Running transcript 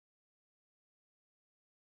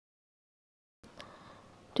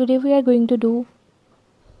Today we are going to do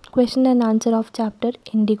question and answer of chapter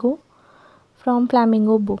Indigo from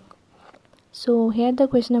Flamingo book. So here the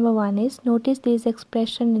question number 1 is, notice these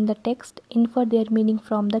expression in the text, infer their meaning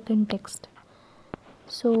from the context.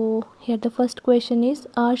 So here the first question is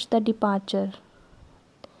urge the departure,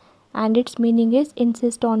 and its meaning is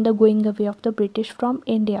insist on the going away of the British from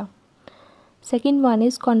India. Second one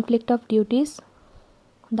is conflict of duties.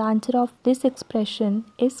 The answer of this expression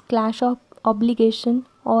is clash of obligation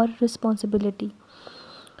or responsibility.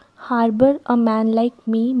 Harbor a man like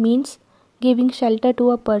me means giving shelter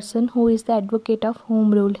to a person who is the advocate of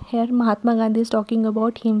home rule. Here Mahatma Gandhi is talking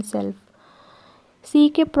about himself.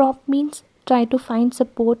 Seek a prop means try to find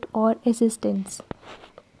support or assistance.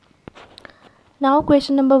 Now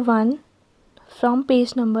question number 1 from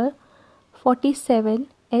page number 47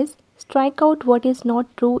 is strike out what is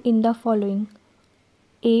not true in the following.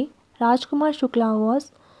 A. Rajkumar Shukla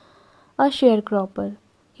was a sharecropper.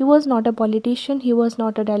 He was not a politician, he was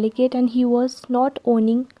not a delegate, and he was not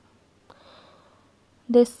owning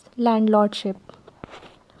this landlordship.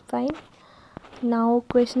 Fine. Now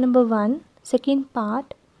question number 1, second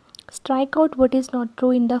part. Strike out what is not true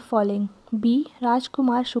in the following. B.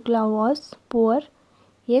 Rajkumar Shukla was poor.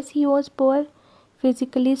 Yes, he was poor.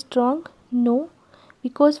 Physically strong? No,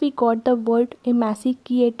 because we got the word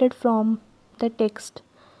emaciated from the text,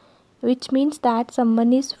 which means that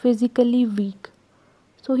someone is physically weak.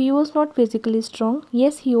 So he was not physically strong.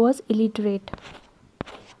 Yes, he was illiterate.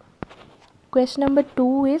 Question number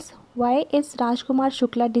 2 is, why is Rajkumar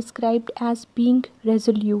Shukla described as being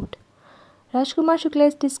resolute? Rajkumar Shukla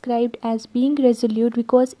is described as being resolute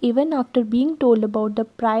because even after being told about the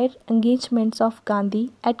prior engagements of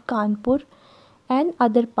Gandhi at Kanpur and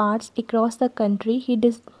other parts across the country, he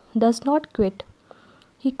does not quit.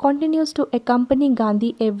 He continues to accompany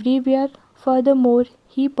Gandhi everywhere. Furthermore,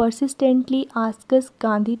 he persistently asks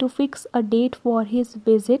Gandhi to fix a date for his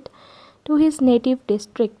visit to his native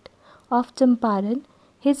district of Champaran.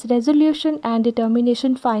 His resolution and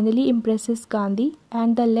determination finally impresses Gandhi,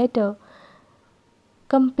 and the latter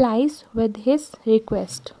complies with his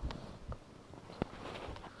request.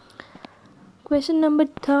 Question number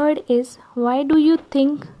 3 is, why do you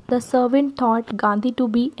think the servant thought Gandhi to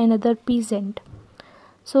be another peasant?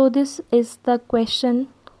 So this is the question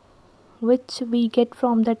which we get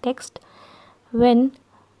from the text. When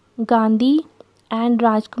Gandhi and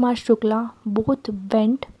Rajkumar Shukla both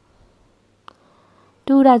went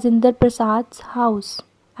to Rajendra Prasad's house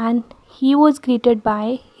and he was greeted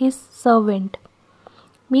by his servant,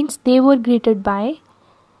 means they were greeted by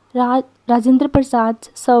Rajendra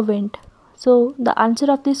Prasad's servant. So the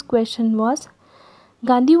answer of this question was,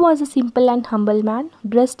 Gandhi was a simple and humble man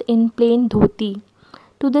dressed in plain dhoti.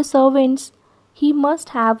 To the servants, he must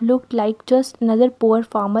have looked like just another poor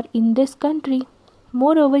farmer in this country.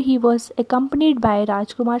 Moreover, he was accompanied by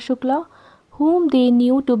Rajkumar Shukla, whom they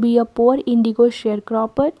knew to be a poor indigo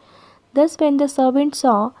sharecropper. Thus, when the servants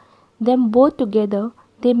saw them both together,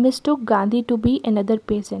 they mistook Gandhi to be another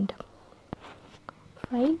peasant.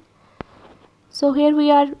 Right? So here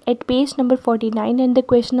we are at page number 49, and the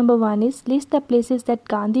question number 1 is, list the places that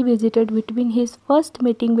Gandhi visited between his first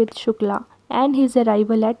meeting with Shukla and his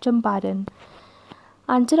arrival at Champaran.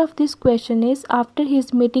 Answer of this question is, after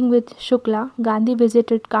his meeting with Shukla, Gandhi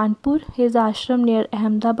visited Kanpur, his ashram near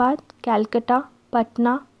Ahmedabad, Calcutta,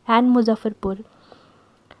 Patna and Muzaffarpur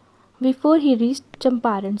before he reached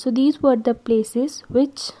Champaran. So these were the places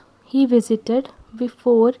which he visited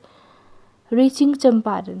before reaching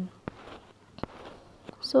Champaran.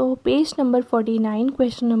 So page number 49,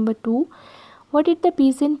 question number 2. What did the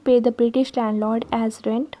peasant pay the British landlord as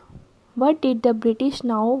rent? What did the British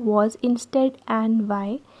now was instead, and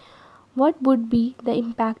why? What would be the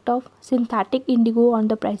impact of synthetic indigo on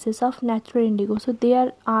the prices of natural indigo? So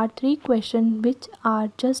there are 3 questions which are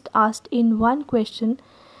just asked in one question.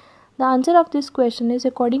 The answer of this question is,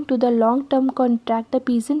 according to the long-term contract, the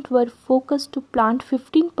peasants were focused to plant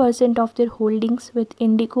 15% of their holdings with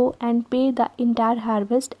indigo and pay the entire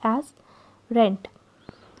harvest as rent.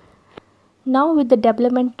 Now, with the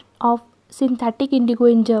development of synthetic indigo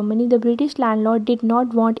in Germany, the British landlord did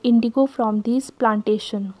not want indigo from these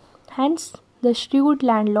plantations. Hence, the shrewd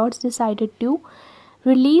landlords decided to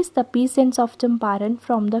release the peasants of Champaran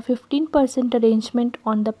from the 15% arrangement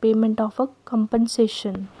on the payment of a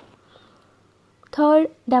compensation.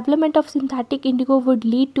 Third, development of synthetic indigo would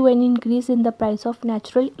lead to an increase in the price of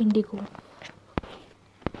natural indigo.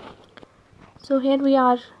 So here we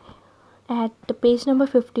are at page number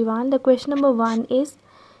 51. The question number 1 is,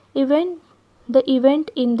 the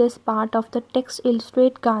event in this part of the text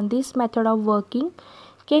illustrate Gandhi's method of working.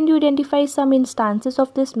 Can you identify some instances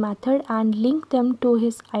of this method and link them to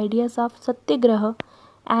his ideas of satyagraha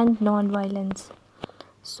and non-violence?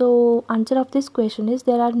 So, answer of this question is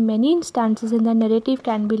there are many instances in the narrative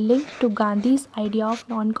can be linked to Gandhi's idea of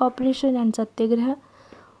non-cooperation and satyagraha.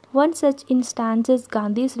 One such instance is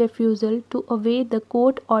Gandhi's refusal to obey the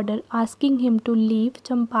court order asking him to leave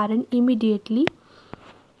Champaran immediately.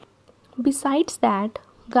 Besides that,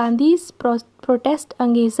 Gandhi's protest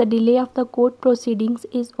against the delay of the court proceedings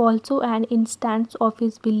is also an instance of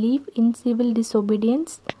his belief in civil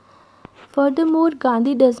disobedience. Furthermore,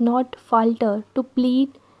 Gandhi does not falter to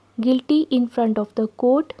plead guilty in front of the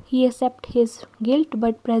court. He accepts his guilt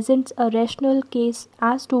but presents a rational case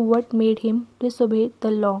as to what made him disobey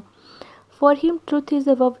the law. For him, truth is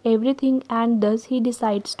above everything, and thus he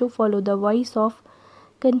decides to follow the voice of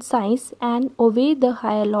conscience and obey the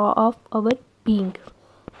higher law of our being.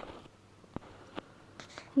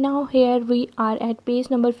 Now here we are at page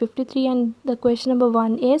number 53, and the question number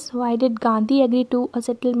 1 is, why did Gandhi agree to a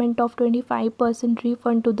settlement of 25%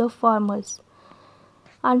 refund to the farmers?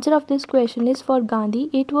 Answer of this question is, for Gandhi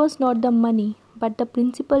it was not the money but the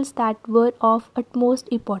principles that were of utmost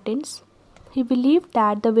importance. He believed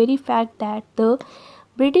that the very fact that the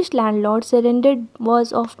British landlord surrendered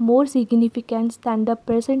was of more significance than the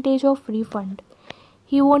percentage of refund.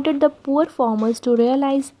 He wanted the poor farmers to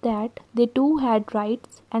realize that they too had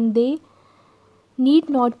rights and they need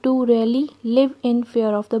not to really live in fear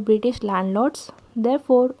of the British landlords.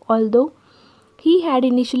 Therefore, although he had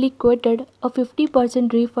initially quoted a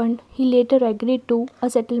 50% refund, he later agreed to a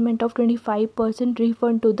settlement of 25%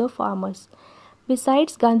 refund to the farmers.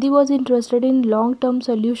 Besides, Gandhi was interested in long-term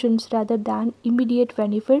solutions rather than immediate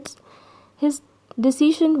benefits. His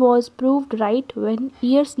decision was proved right when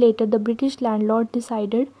years later the British landlord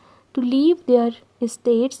decided to leave their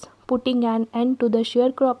estates, putting an end to the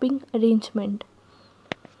sharecropping arrangement.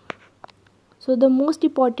 So the most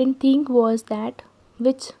important thing was that,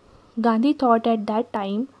 which Gandhi thought at that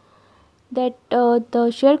time, that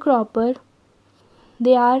the sharecropper,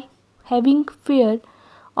 they are having fear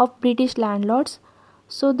of British landlords.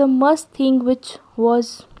 So the must thing which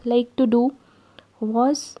was like to do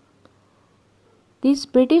was, these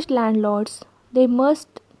British landlords, they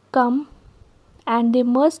must come and they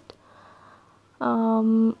must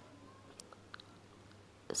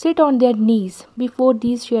sit on their knees before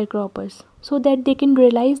these sharecroppers, so that they can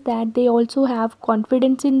realize that they also have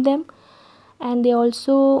confidence in them, and they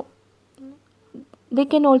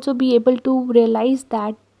can also be able to realize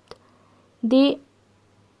that they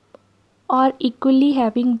are equally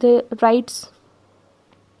having the rights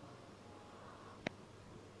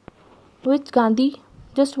which Gandhi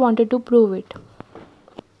just wanted to prove it.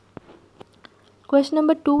 Question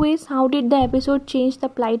number 2 is, how did the episode change the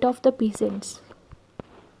plight of the peasants?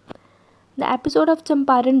 The episode of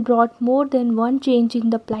Champaran brought more than one change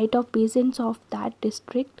in the plight of peasants of that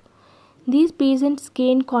district. These peasants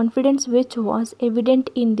gained confidence, which was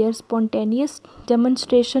evident in their spontaneous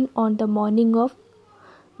demonstration on the morning of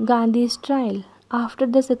Gandhi's trial. After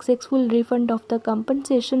the successful refund of the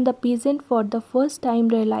compensation, the peasants for the first time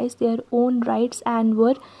realized their own rights and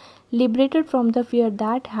were liberated from the fear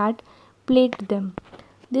that had plagued them.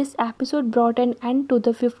 This episode brought an end to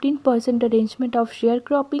the 15% arrangement of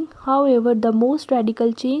sharecropping. However, the most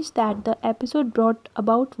radical change that the episode brought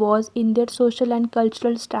about was in their social and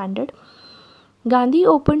cultural standard. Gandhi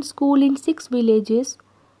opened school in 6 villages.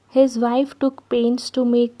 His wife took pains to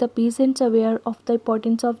make the peasants aware of the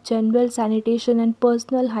importance of general sanitation and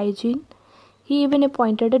personal hygiene. He even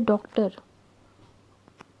appointed a doctor.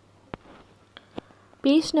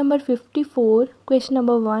 Page number 54, question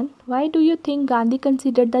number 1. Why do you think Gandhi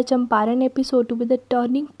considered the Champaran episode to be the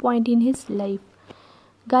turning point in his life?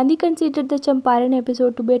 Gandhi considered the Champaran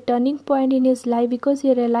episode to be a turning point in his life because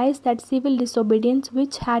he realized that civil disobedience,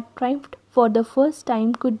 which had triumphed for the first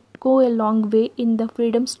time, could go a long way in the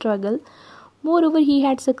freedom struggle. Moreover, he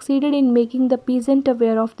had succeeded in making the peasant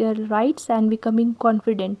aware of their rights and becoming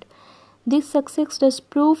confident. This success does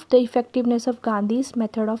prove the effectiveness of Gandhi's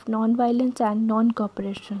method of non-violence and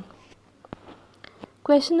non-cooperation.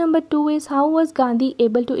 Question number 2 is, how was Gandhi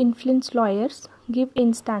able to influence lawyers? Give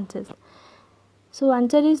instances. So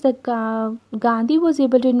answer is that Gandhi was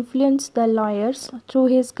able to influence the lawyers through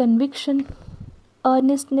his conviction,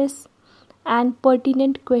 earnestness and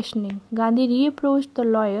pertinent questioning. Gandhi reapproached the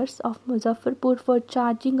lawyers of Muzaffarpur for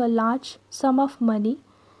charging a large sum of money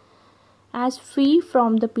as fee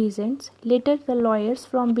from the peasants. Later, the lawyers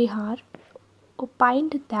from Bihar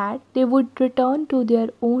opined that they would return to their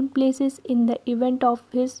own places in the event of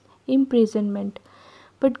his imprisonment.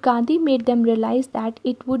 But Gandhi made them realize that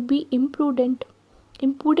it would be imprudent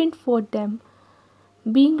for them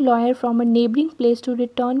being lawyer from a neighboring place to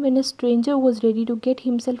return when a stranger was ready to get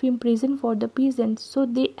himself imprisoned for the peasants, so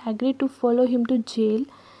they agreed to follow him to jail.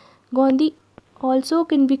 Gandhi also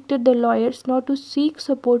convicted the lawyers not to seek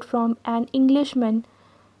support from an Englishman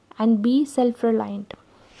and be self-reliant.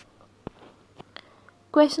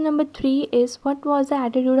 Question number 3 is, what was the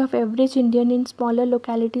attitude of average Indian in smaller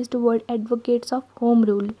localities toward advocates of home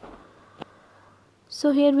rule?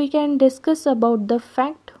 So here we can discuss about the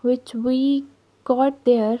fact which we got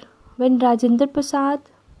there when Rajendra Prasad's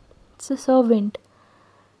servant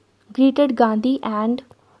greeted Gandhi and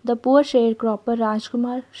the poor sharecropper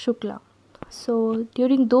Rajkumar Shukla. So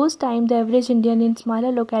during those times, the average Indian in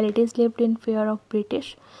smaller localities lived in fear of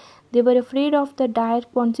British. They were afraid of the dire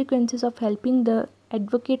consequences of helping the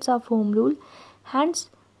advocates of home rule. Hence,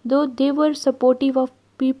 though they were supportive of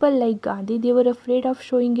people like Gandhi, they were afraid of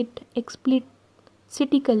showing it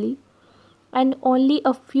explicitly, and only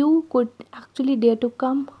a few could actually dare to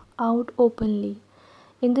come out openly.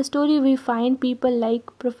 In the story, we find people like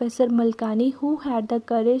Professor Malkani, who had the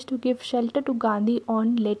courage to give shelter to Gandhi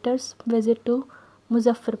on later's visit to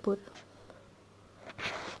Muzaffarpur.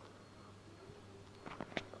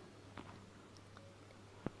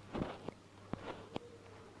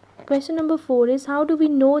 Question number 4 is, how do we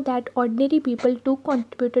know that ordinary people too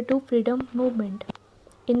contributed to freedom movement?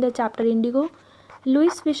 In the chapter Indigo,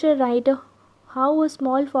 Louis Fisher writes how a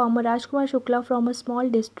small farmer Rajkumar Shukla from a small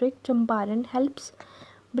district, Champaran, helps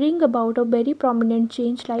bring about a very prominent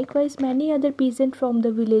change. Likewise, many other peasants from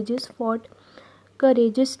the villages fought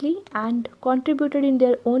courageously and contributed in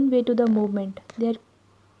their own way to the movement. Their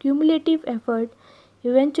cumulative effort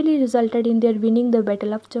eventually resulted in their winning the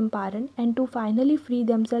Battle of Champaran and to finally free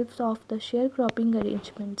themselves of the sharecropping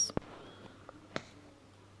arrangements.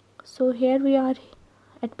 So here we are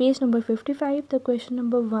at page number 55. The question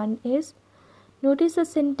number 1 is, notice the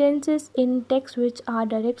sentences in text which are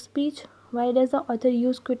direct speech. Why does the author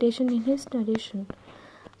use quotation in his narration?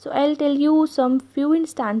 So I'll tell you some few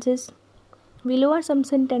instances. Below are some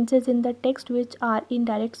sentences in the text which are in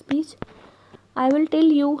direct speech. I will tell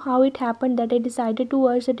you how it happened that I decided to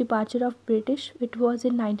urge the departure of British. It was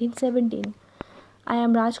in 1917. I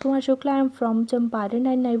am Rajkumar Shukla. I am from Champaran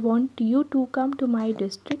and I want you to come to my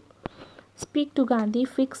district, speak to Gandhi,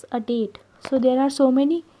 fix a date. So there are so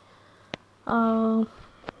many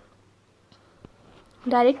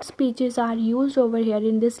direct speeches are used over here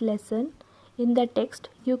in this lesson. In the text,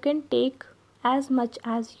 you can take as much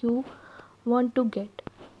as you want to get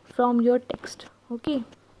from your text. Okay.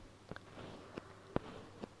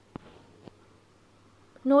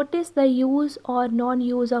 Notice the use or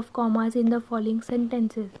non-use of commas in the following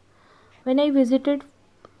sentences. When I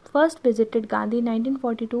first visited Gandhi in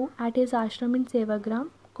 1942 at his ashram in Sevagram,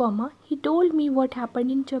 he told me what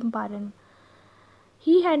happened in Champaran.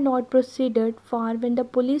 He had not proceeded far when the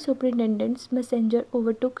police superintendent's messenger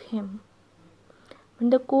overtook him.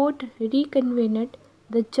 When the court reconvened,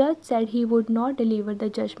 the judge said he would not deliver the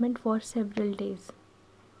judgment for several days.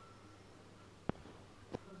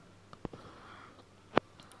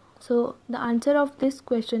 So the answer of this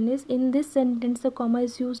question is, in this sentence the comma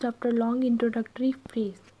is used after a long introductory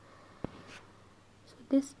phrase. So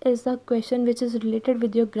this is the question which is related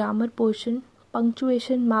with your grammar portion.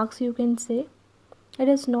 Punctuation marks, you can say. It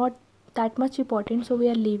is not that much important, so we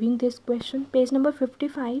are leaving this question. Page number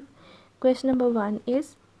 55. Question number 1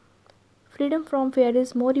 is, freedom from fear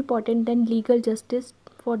is more important than legal justice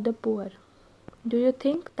for the poor. Do you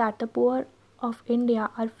think that the poor of India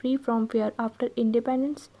are free from fear after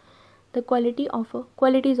independence? The qualities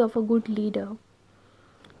of a good leader.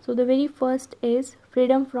 So the very first is,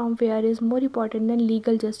 freedom from fear is more important than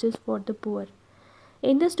legal justice for the poor.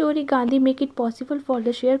 In the story, Gandhi make it possible for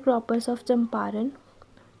the sharecroppers of Champaran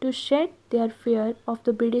to shed their fear of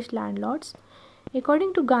the British landlords.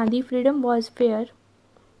 According to Gandhi, freedom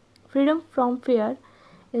from fear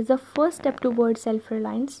is the first step towards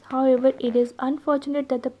self-reliance. However, it is unfortunate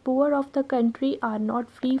that the poor of the country are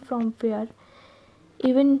not free from fear.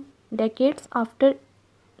 Even decades after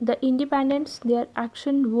the independence, their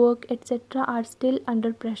action, work, etc. are still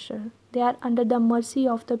under pressure. They are under the mercy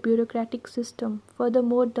of the bureaucratic system.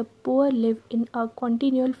 Furthermore, the poor live in a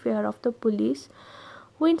continual fear of the police,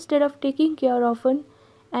 who instead of taking care of them,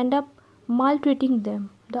 end up maltreating them.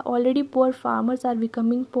 The already poor farmers are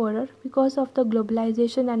becoming poorer because of the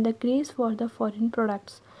globalization and the craze for the foreign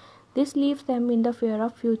products. This leaves them in the fear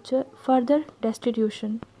of further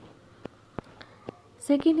destitution.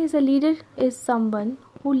 Second is, a leader is someone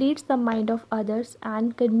who leads the mind of others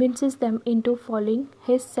and convinces them into following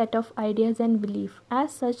his set of ideas and belief.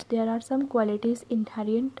 As such, there are some qualities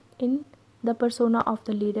inherent in the persona of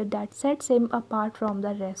the leader that sets him apart from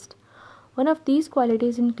the rest. One of these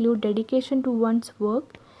qualities include dedication to one's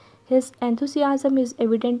work. His enthusiasm is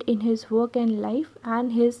evident in his work and life,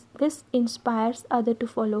 and this inspires others to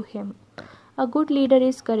follow him. A good leader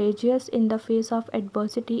is courageous in the face of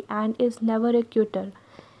adversity and is never a quitter.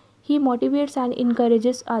 He motivates and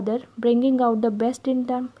encourages others, bringing out the best in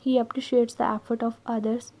them. He appreciates the effort of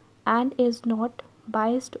others and is not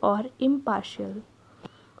biased or impartial.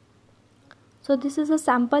 So this is a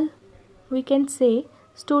sample. We can say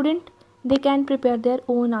student, they can prepare their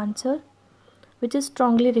own answer, which is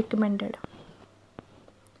strongly recommended.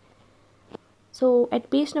 So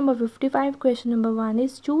at page number 55, question number 1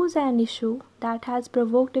 is choose an issue that has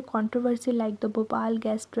provoked a controversy like the Bhopal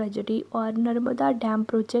gas tragedy or Narmada Dam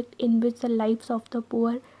project in which the lives of the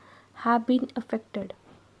poor have been affected.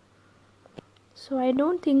 So I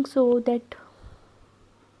don't think so that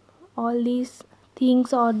all these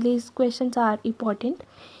things or these questions are important.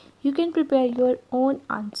 You can prepare your own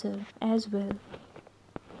answer as well.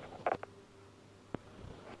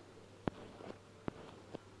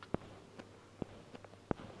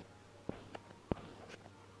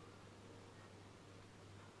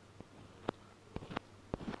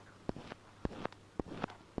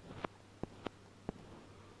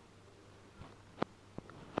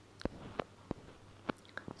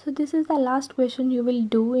 So this is the last question you will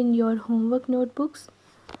do in your homework notebooks.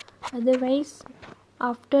 Otherwise,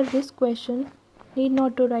 after this question, need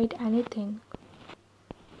not to write anything.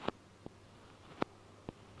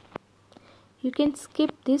 You can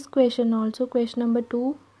skip this question also, question number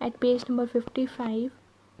 2 at page number 55,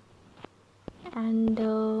 and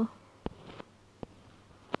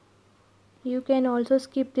you can also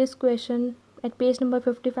skip this question at page number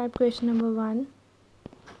 55, question number 1.